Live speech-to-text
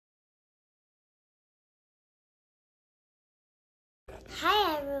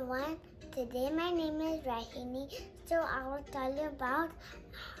everyone, today my name is Rahini. So I will tell you about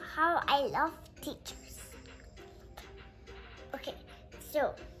how I love teachers. Okay,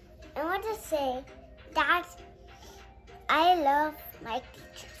 so I want to say that I love my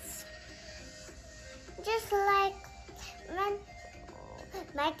teachers. Just like when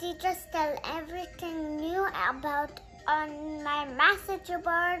my teachers tell everything new about on my message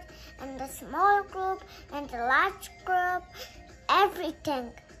board and the small group and the large group,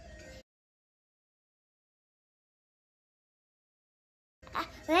 everything.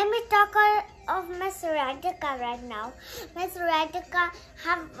 Let me talk of Miss Radhika right now. Miss Radhika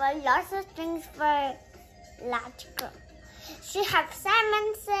have lots of things for large group. She have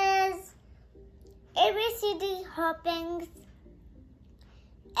sentences, ABCD hoppings,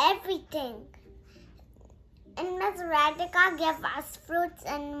 everything. And Miss Radhika gave us fruits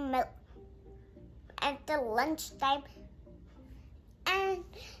and milk at the lunchtime.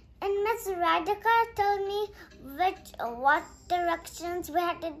 And Miss Radhika told me what directions we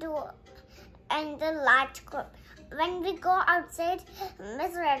had to do in the large group. When we go outside,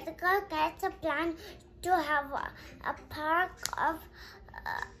 Miss Radhika gets a plan to have a park of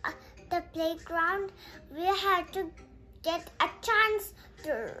the playground. We had to get a chance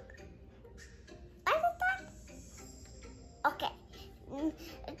to. Okay,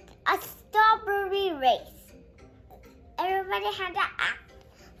 a strawberry race. Everybody had to act.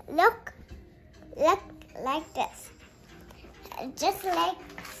 Look like this, just like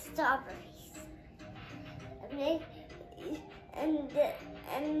strawberries.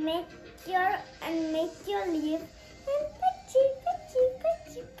 And make your leaf and pitchy,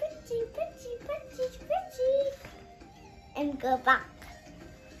 and go back.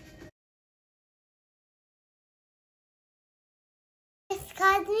 Miss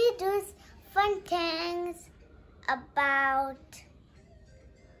Kadri does fun things about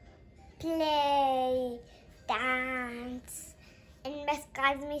play, dance, and Miss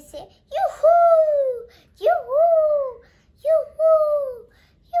Kadri say, yoo-hoo, yoo-hoo, yoo-hoo,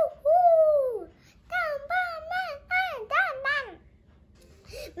 yoo-hoo, dam,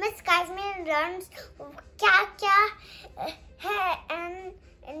 Miss Kadri runs kya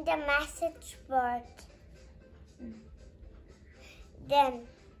in the message board. Then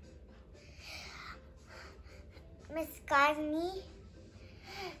Miss Kadri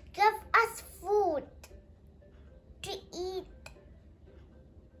give us food to eat.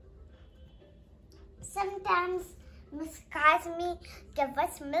 Sometimes Miss Kadri give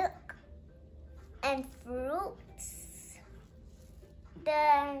us milk and fruits.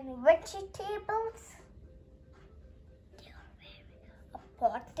 Then vegetables, they are very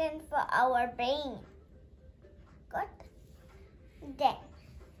important for our brain. Good. Then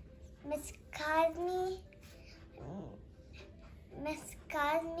Miss Kadri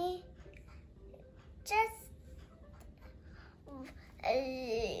just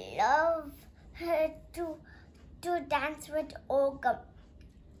love her to dance with Ogum.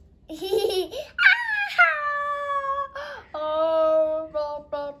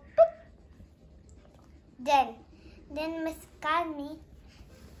 Then Miss Kadri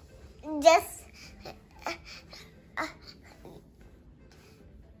just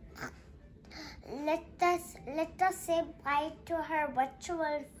let us say bye to her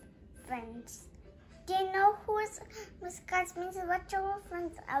virtual friends. Do you know who is Miss Kadri's virtual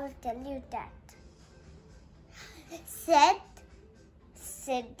friends? I will tell you that. Sid,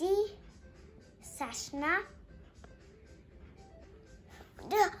 Siddhi, Sashna.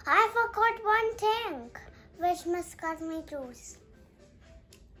 I forgot one thing which Miss Kadri does.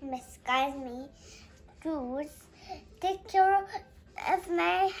 Miss Kadri does take care if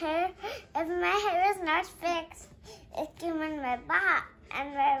my hair is not fixed. It came in my back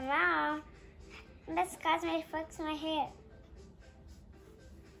and my mouth. Miss Kadri fixed my hair.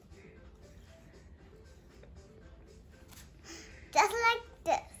 Just like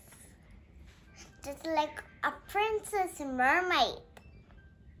this. Just like a princess mermaid.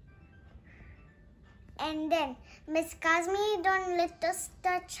 And then Miss Kadri don't let us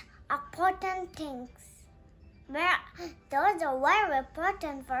touch important things. Those are very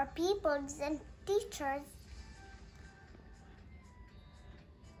important for people and teachers.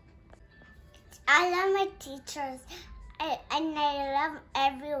 I love my teachers and I love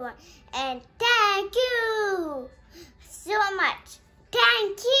everyone. And thank you so much.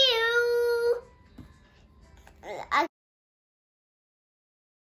 Thank you.